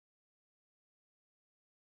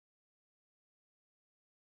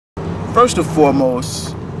First and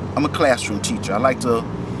foremost, I'm a classroom teacher. I like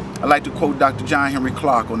to quote Dr. John Henry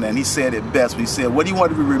Clark on that, and he said it best when he said, what do you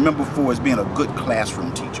want to be remembered for is being a good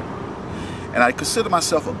classroom teacher. And I consider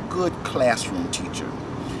myself a good classroom teacher.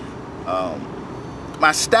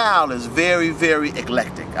 My style is very, very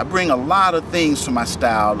eclectic. I bring a lot of things to my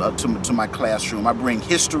style, to my classroom. I bring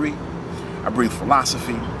history, I bring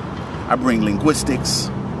philosophy, I bring linguistics,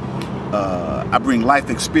 I bring life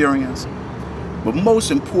experience. But most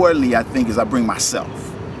importantly, I think, is I bring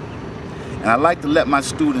myself. And I like to let my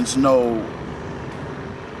students know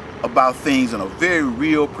about things in a very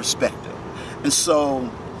real perspective. And so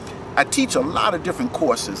I teach a lot of different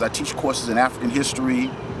courses. I teach courses in African history,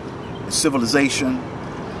 civilization,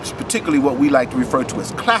 particularly what we like to refer to as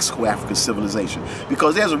classical African civilization,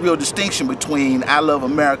 because there's a real distinction between I Love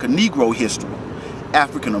America Negro history,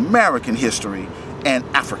 African American history, and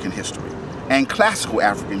African history, and classical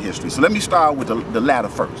African history. So let me start with the latter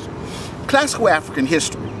first. Classical African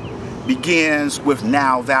history begins with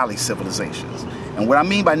Nile Valley civilizations. And what I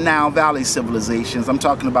mean by Nile Valley civilizations, I'm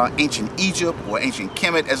talking about ancient Egypt, or ancient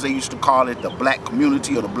Kemet as they used to call it, the black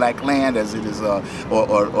community or the black land as it is,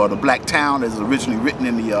 or the black town as originally written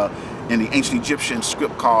in the ancient Egyptian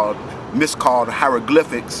script miscalled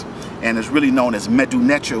hieroglyphics, and is really known as Medu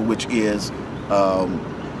Neter, which is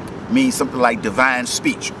means something like divine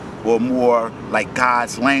speech, or more like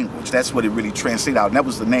God's language. That's what it really translated out, and that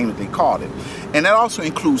was the name that they called it. And that also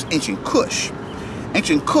includes ancient Kush.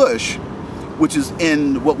 Ancient Kush, which is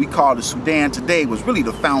in what we call the Sudan today, was really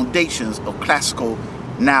the foundations of classical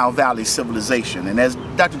Nile Valley civilization. And as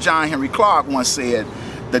Dr. John Henry Clark once said,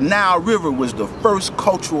 the Nile River was the first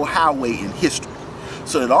cultural highway in history.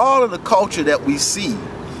 So that all of the culture that we see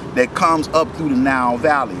that comes up through the Nile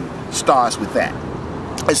Valley starts with that.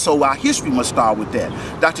 And so our history must start with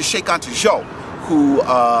that. Dr. Sheikh Anta Diop,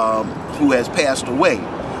 who has passed away,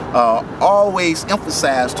 always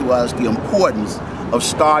emphasized to us the importance of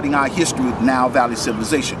starting our history with Nile Valley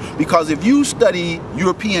civilization. Because if you study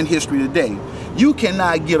European history today, you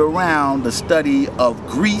cannot get around the study of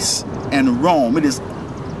Greece and Rome. It is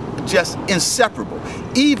just inseparable.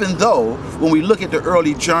 Even though when we look at the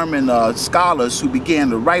early German scholars who began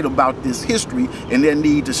to write about this history and their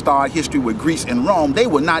need to start history with Greece and Rome, they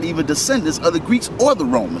were not even descendants of the Greeks or the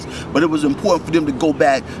Romans. But it was important for them to go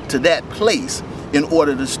back to that place in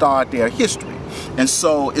order to start their history. And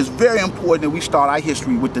so it's very important that we start our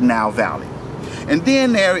history with the Nile Valley. And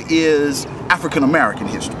then there is African American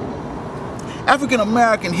history. African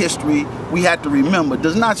American history, we have to remember,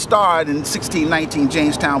 does not start in 1619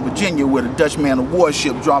 Jamestown, Virginia, where the Dutch man-of-war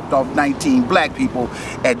ship dropped off 19 black people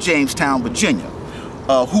at Jamestown, Virginia,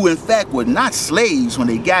 who in fact were not slaves when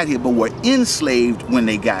they got here, but were enslaved when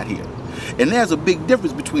they got here. And there's a big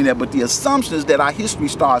difference between that, but the assumption is that our history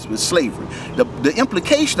starts with slavery. The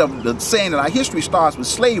implication of the saying that our history starts with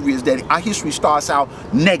slavery is that our history starts out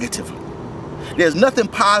negatively. There's nothing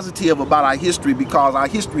positive about our history because our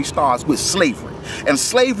history starts with slavery. And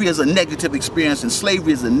slavery is a negative experience, and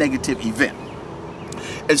slavery is a negative event.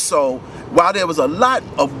 And so while there was a lot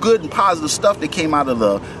of good and positive stuff that came out of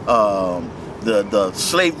the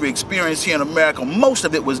slavery experience here in America, most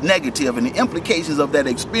of it was negative, and the implications of that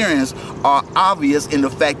experience are obvious in the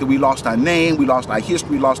fact that we lost our name, we lost our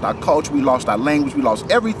history, we lost our culture, we lost our language, we lost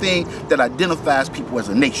everything that identifies people as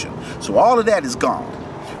a nation. So all of that is gone.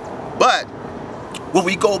 But when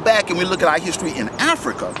we go back and we look at our history in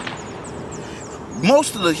Africa,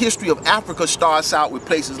 most of the history of Africa starts out with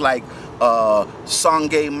places like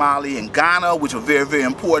Songhai, Mali, and Ghana, which are very, very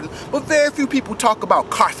important, but very few people talk about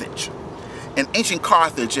Carthage. And ancient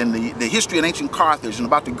Carthage, and the history of ancient Carthage, and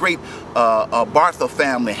about the great Bartha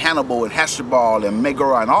family, Hannibal and Hasdrubal and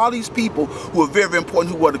Megara, and all these people who were very, very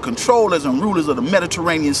important, who were the controllers and rulers of the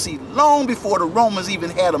Mediterranean Sea long before the Romans even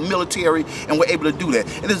had a military and were able to do that.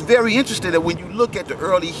 And it's very interesting that when you look at the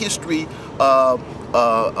early history of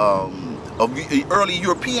early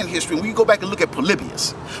European history, when you go back and look at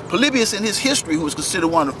Polybius in his history, who was considered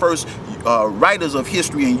one of the first writers of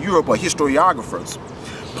history in Europe, or historiographers,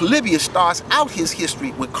 Polybius starts out his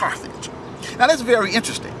history with Carthage. Now that's very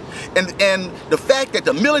interesting. And the fact that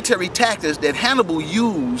the military tactics that Hannibal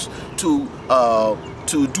used to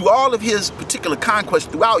do all of his particular conquests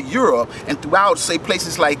throughout Europe and throughout, say,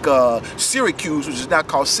 places like Syracuse, which is now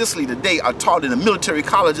called Sicily today, are taught in the military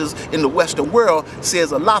colleges in the Western world,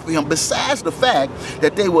 says a lot for him, besides the fact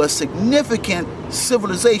that they were a significant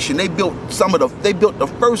civilization. They built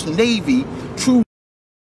the first navy, true.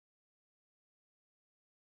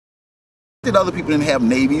 Other people didn't have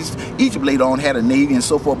navies. Egypt later on had a navy and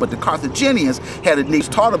so forth, but the Carthaginians had a navy.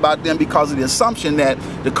 Taught about them because of the assumption that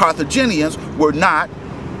the Carthaginians were not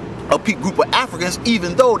group of Africans,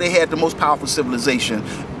 even though they had the most powerful civilization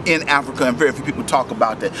in Africa, and very few people talk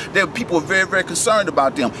about that. People were very, very concerned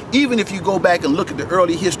about them. Even if you go back and look at the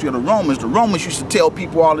early history of the Romans used to tell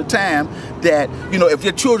people all the time that, you know, if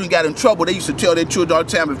their children got in trouble, they used to tell their children all the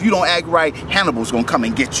time, if you don't act right, Hannibal's gonna come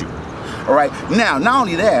and get you. All right. Now, not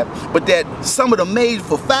only that, but that some of the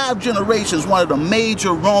for 5 generations, one of the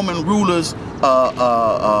major Roman rulers,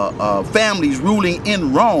 families ruling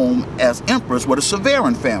in Rome as emperors were the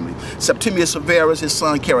Severan family. Septimius Severus, his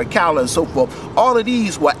son Caracalla, and so forth. All of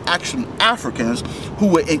these were actually Africans who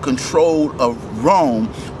were in control of Rome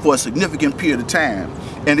for a significant period of time.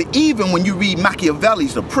 And even when you read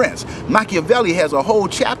Machiavelli's The Prince, Machiavelli has a whole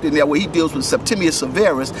chapter in there where he deals with Septimius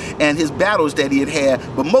Severus and his battles that he had.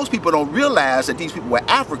 But most people don't realize that these people were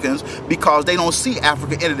Africans because they don't see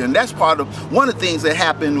Africa in it. And that's part of one of the things that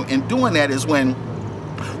happened in doing that is when,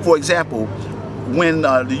 for example, when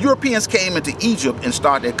the Europeans came into Egypt and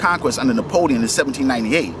started their conquest under Napoleon in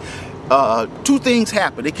 1798, 2 things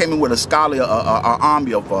happened. They came in with a scholarly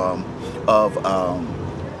army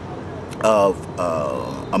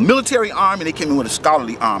a military army, they came in with a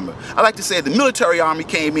scholarly army. I like to say the military army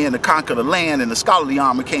came in to conquer the land, and the scholarly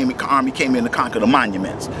army came in to conquer the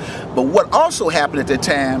monuments. But what also happened at that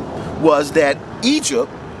time was that Egypt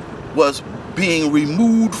was being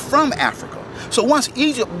removed from Africa. So once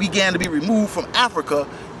Egypt began to be removed from Africa,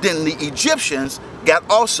 then the Egyptians got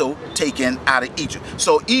also taken out of Egypt.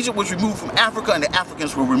 So Egypt was removed from Africa and the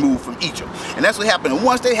Africans were removed from Egypt. And that's what happened. And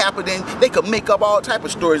once they happened, then they could make up all type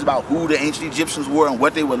of stories about who the ancient Egyptians were and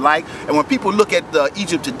what they were like. And when people look at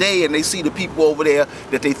Egypt today and they see the people over there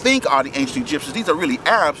that they think are the ancient Egyptians, these are really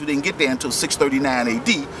Arabs who didn't get there until 639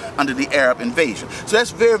 AD under the Arab invasion. So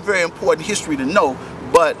that's very, very important history to know.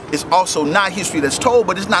 But it's also not history that's told,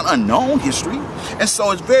 but it's not unknown history. And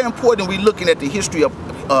so it's very important we're looking at the history of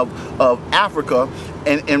Africa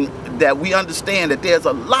and that we understand that there's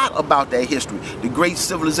a lot about that history. The great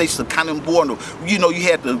civilizations of Kanemborno. You know, you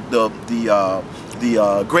had the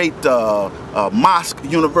great mosque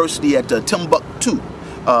university at Timbuktu.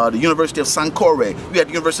 The University of Sankore. We had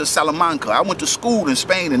the University of Salamanca. I went to school in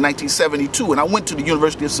Spain in 1972, and I went to the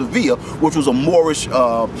University of Seville, which was a Moorish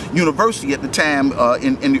university at the time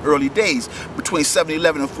in the early days. Between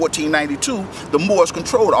 1711 and 1492, the Moors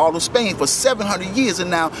controlled all of Spain for 700 years,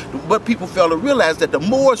 and now what people fail to realize that the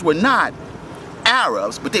Moors were not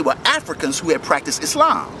Arabs, but they were Africans who had practiced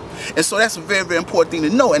Islam. And so that's a very, very important thing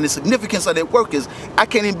to know. And the significance of their work is, I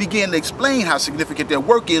can't even begin to explain how significant their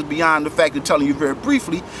work is beyond the fact of telling you very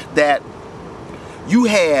briefly that you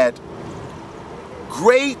had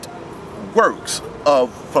great works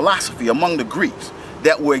of philosophy among the Greeks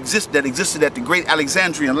that existed at the great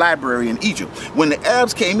Alexandrian library in Egypt. When the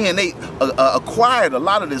Arabs came in, they acquired a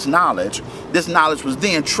lot of this knowledge. This knowledge was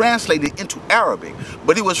then translated into Arabic,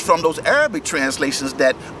 but it was from those Arabic translations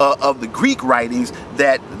that of the Greek writings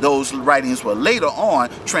that those writings were later on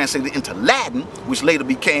translated into Latin, which later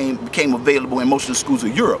became available in most of the schools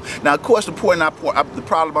of Europe. Now, of course, the problem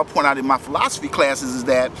I point out in my philosophy classes is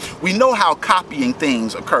that we know how copying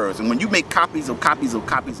things occurs, and when you make copies of copies of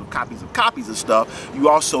copies of copies of copies of stuff, you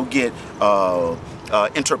also get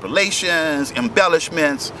interpolations,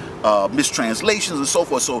 embellishments, mistranslations, and so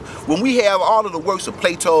forth. So when we have all of the works of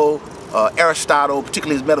Plato, Aristotle,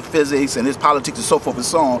 particularly his metaphysics and his politics and so forth and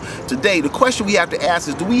so on, today the question we have to ask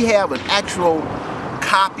is, do we have an actual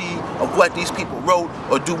copy of what these people wrote,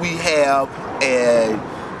 or do we have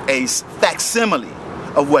a facsimile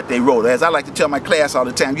of what they wrote? As I like to tell my class all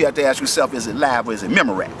the time, you have to ask yourself, is it live or is it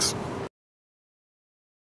Memorex?